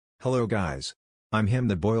Hello guys. I'm him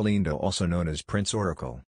the boy Lindo, also known as Prince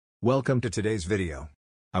Oracle. Welcome to today's video.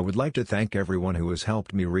 I would like to thank everyone who has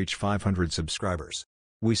helped me reach 500 subscribers.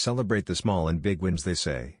 We celebrate the small and big wins, they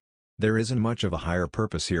say. There isn't much of a higher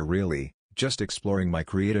purpose here really, just exploring my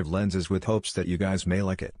creative lenses with hopes that you guys may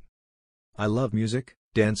like it. I love music,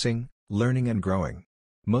 dancing, learning and growing.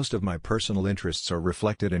 Most of my personal interests are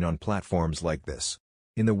reflected on platforms like this.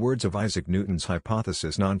 In the words of Isaac Newton's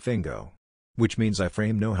hypothesis non fingo. Which means I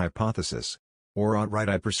frame no hypothesis. Or outright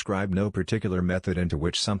I prescribe no particular method into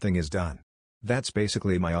which something is done. That's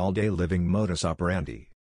basically my all-day living modus operandi.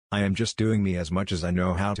 I am just doing me as much as I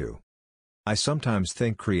know how to. I sometimes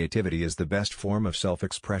think creativity is the best form of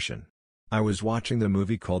self-expression. I was watching the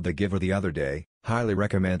movie called The Giver the other day, highly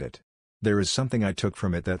recommend it. There is something I took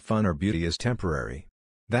from it, that fun or beauty is temporary.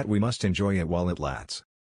 That we must enjoy it while it lasts.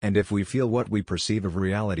 And if we feel what we perceive of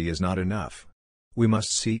reality is not enough, we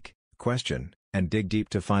must seek, question, and dig deep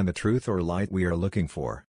to find the truth or light we are looking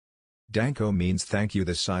for. Danko means thank you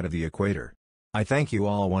this side of the equator. I thank you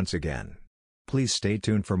all once again. Please stay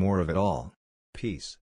tuned for more of it all. Peace.